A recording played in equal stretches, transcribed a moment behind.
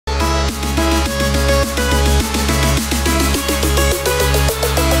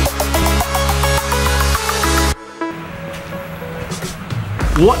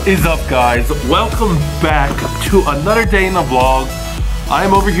What is up, guys? Welcome back to another day in the vlog. I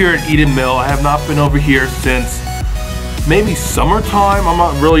am over here at Eden Mill. I have not been over here since maybe summertime. I'm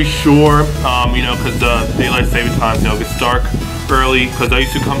not really sure, you know, because the daylight saving time, you know, gets dark early. Because I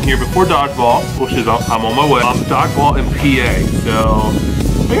used to come here before Dodgeball, which is I'm on my way. Dodgeball in PA. So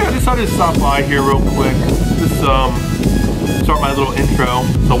yeah, I decided to stop by here real quick. Just start my little intro.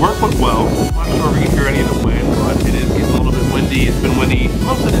 So work went well. I'm not sure if you can hear any of the wind, but it is getting a little bit windy. It's been windy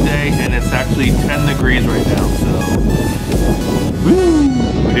most of the day, and it's actually 10 degrees right now. So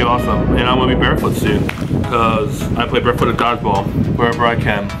woo, pretty awesome. And I'm gonna be barefoot soon because I play barefooted dodgeball wherever I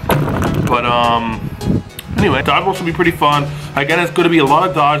can. But anyway, dodgeball should be pretty fun. Again, it's going to be a lot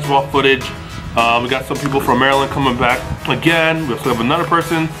of dodgeball footage. We got some people from Maryland coming back again. We also have another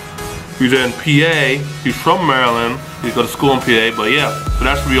person who's in PA. He's from Maryland. He goes to school in PA. But yeah, so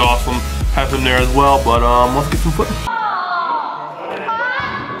that should be awesome. Have him there as well. But let's get some footage.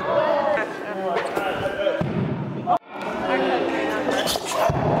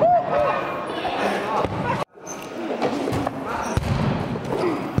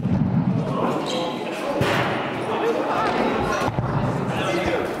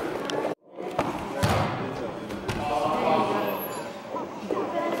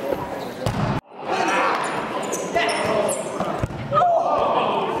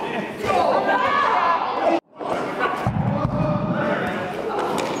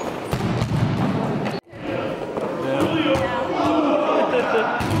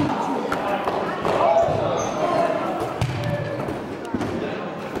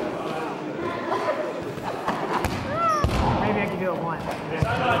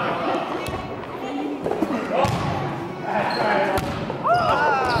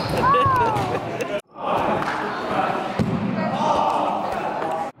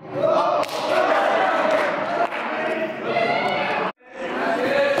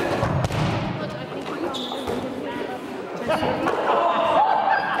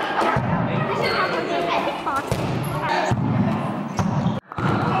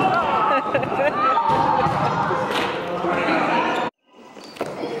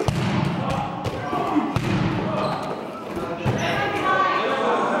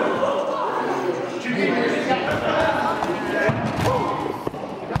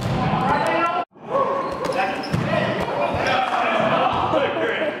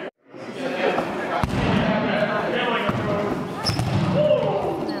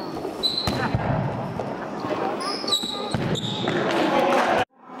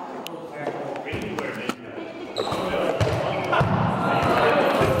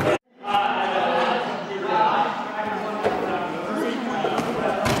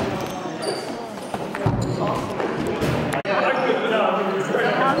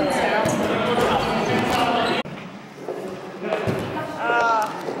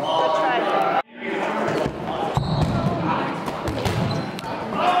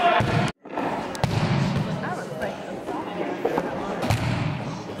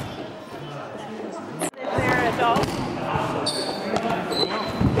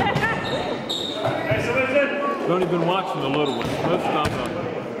 I've only been watching the little ones. Most of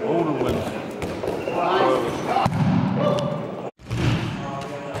the older ones.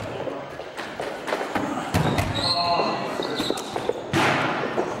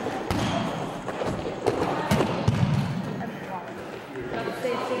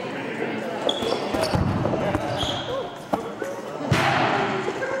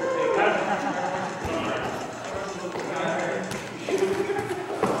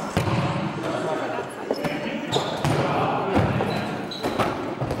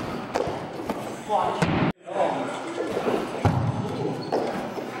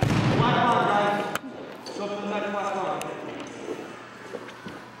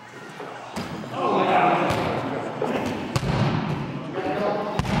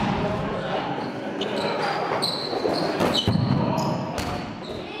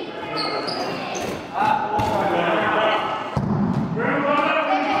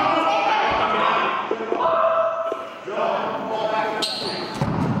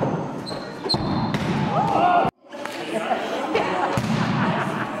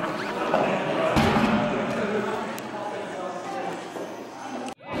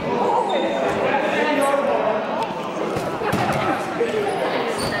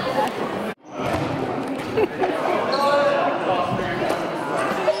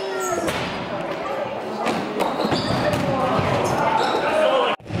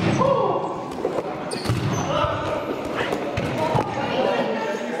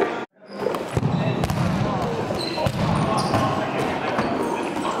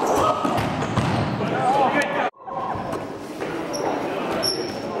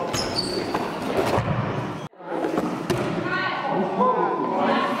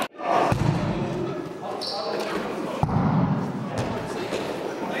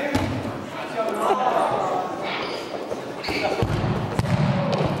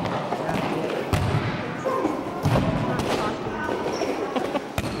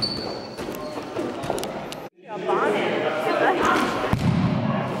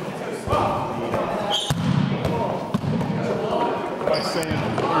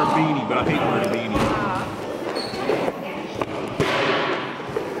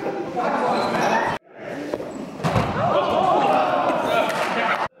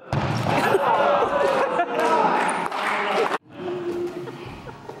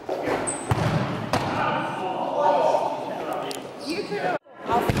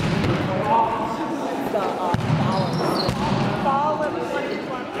 Fall of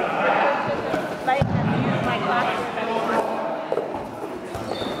 2020. They have used my classroom anymore.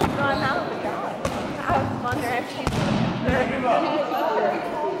 So I'm out of the job. I was wondering if she's their new teacher.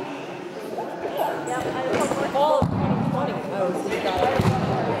 Yep, I was working fall of 2020. Oh, so you got it.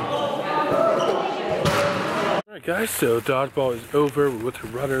 Alright guys, so dodgeball is over with the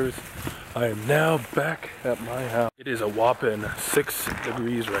rudders. I am now back at my house. It is a whopping 6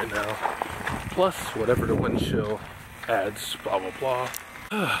 degrees right now, plus whatever the wind chill adds, blah blah blah.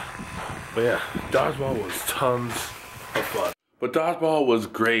 But yeah, dodgeball was tons of fun. But dodgeball was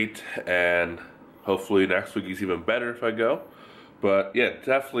great, and hopefully next week is even better if I go. But yeah,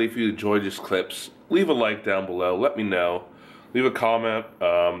 definitely if you enjoyed these clips, leave a like down below, let me know. Leave a comment,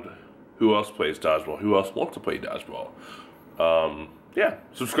 who else plays dodgeball? Who else wants to play dodgeball? Yeah,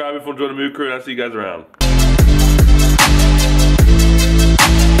 subscribe if you enjoy the Mooo Crew, and I'll see you guys around.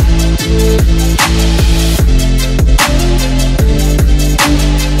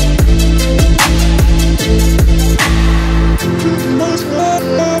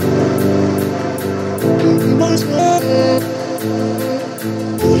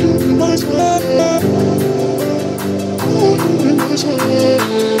 Let's go.